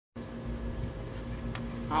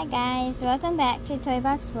Hi guys, welcome back to Toy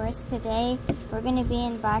Box Wars. Today we're going to be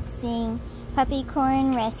unboxing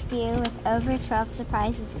Puppycorn Rescue with over 12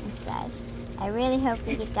 surprises inside. I really hope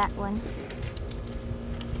we get that one.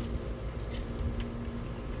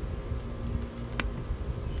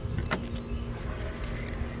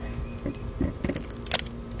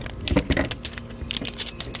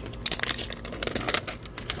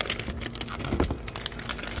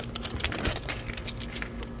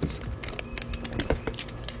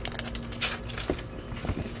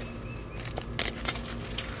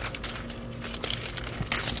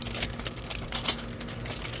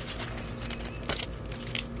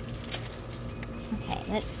 Okay,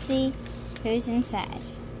 let's see who's inside.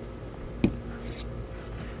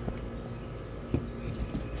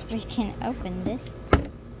 We can open this.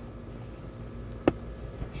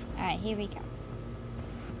 Alright, here we go.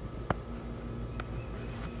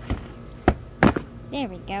 There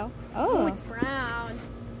we go. Oh, it's brown.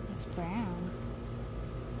 It's brown.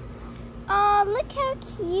 Oh, look how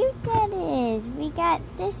cute that is. We got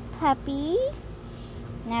this puppy.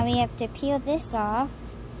 Now we have to peel this off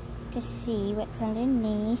to see what's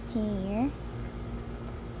underneath here.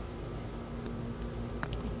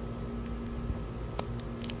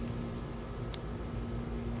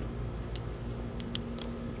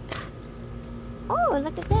 Oh,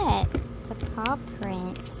 look at that. It's a paw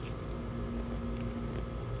print.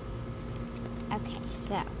 Okay,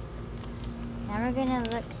 so now we're gonna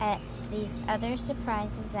look at these other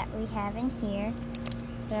surprises that we have in here.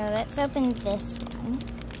 So let's open this one.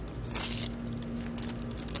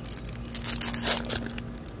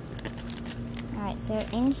 Alright, so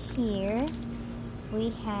in here we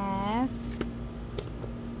have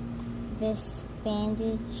this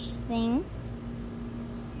bandage thing.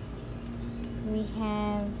 We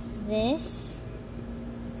have this.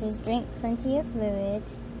 It says drink plenty of fluid.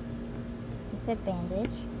 It's a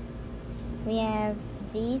bandage. We have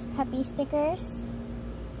these puppy stickers.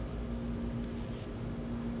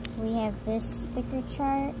 We have this sticker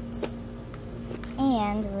chart.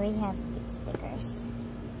 And we have these stickers.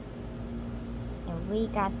 And we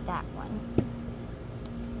got that one.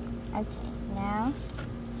 Okay, now.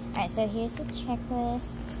 Alright, so here's the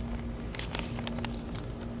checklist.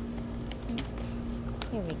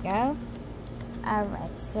 Here we go.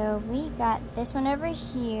 Alright, so we got this one over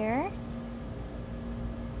here.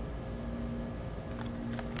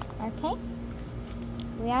 Okay.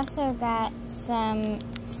 We also got some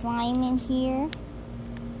slime in here.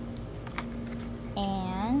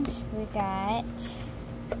 And we got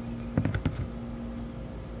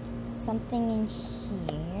something in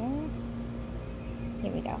here.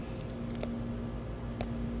 Here we go.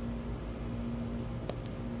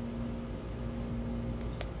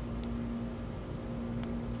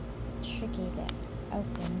 Tricky to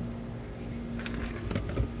open.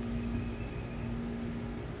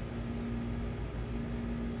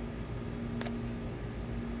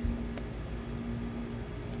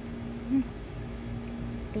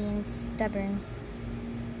 Being stubborn.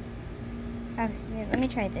 Oh, here, let me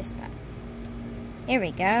try this spot. Here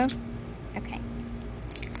we go. Okay.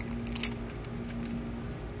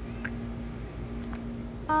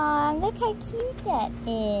 Aw, look how cute that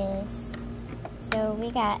is. So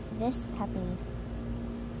we got this puppy.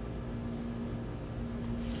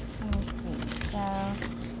 Let me see. So,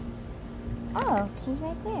 oh, she's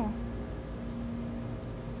right there.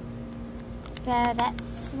 So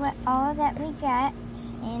that's all that we got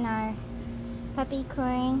in our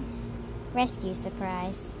Puppycorn Rescue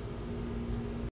surprise.